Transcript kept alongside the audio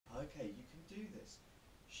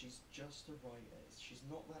She's just a writer. She's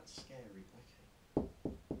not that scary. Okay.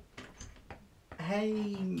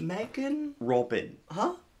 Hey, Megan? Robin.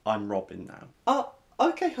 Huh? I'm Robin now.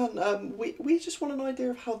 Okay, hon. We just want an idea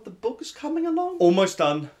of how the book's coming along. Almost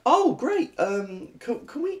done. Oh, great.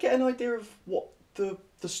 Can we get an idea of what the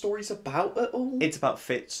story's about at all? It's about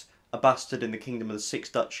Fitz, a bastard in the kingdom of the Six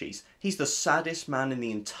Duchies. He's the saddest man in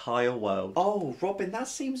the entire world. Oh, Robin, that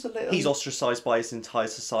seems a little... He's ostracised by his entire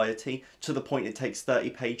society, to the point it takes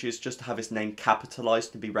 30 pages just to have his name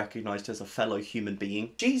capitalised and be recognised as a fellow human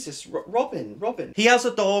being. Jesus, Robin. He has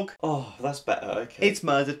a dog. Oh, that's better, okay. It's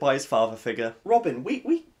murdered by his father figure. Robin,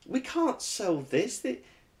 we can't sell this.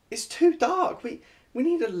 It's too dark. We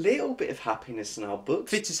need a little bit of happiness in our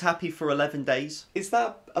books. Fitz is happy for 11 days. Is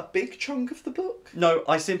that a big chunk of the book? No,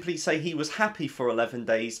 I simply say he was happy for 11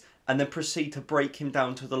 days and then proceed to break him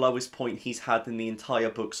down to the lowest point he's had in the entire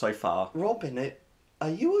book so far. Robin, are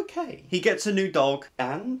you okay? He gets a new dog.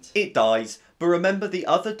 And? It dies. But remember the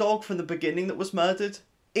other dog from the beginning that was murdered?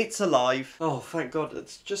 It's alive. Oh, thank God.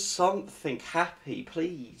 It's just something happy,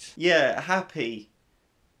 please. Yeah, happy.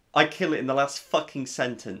 I kill it in the last fucking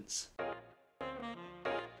sentence.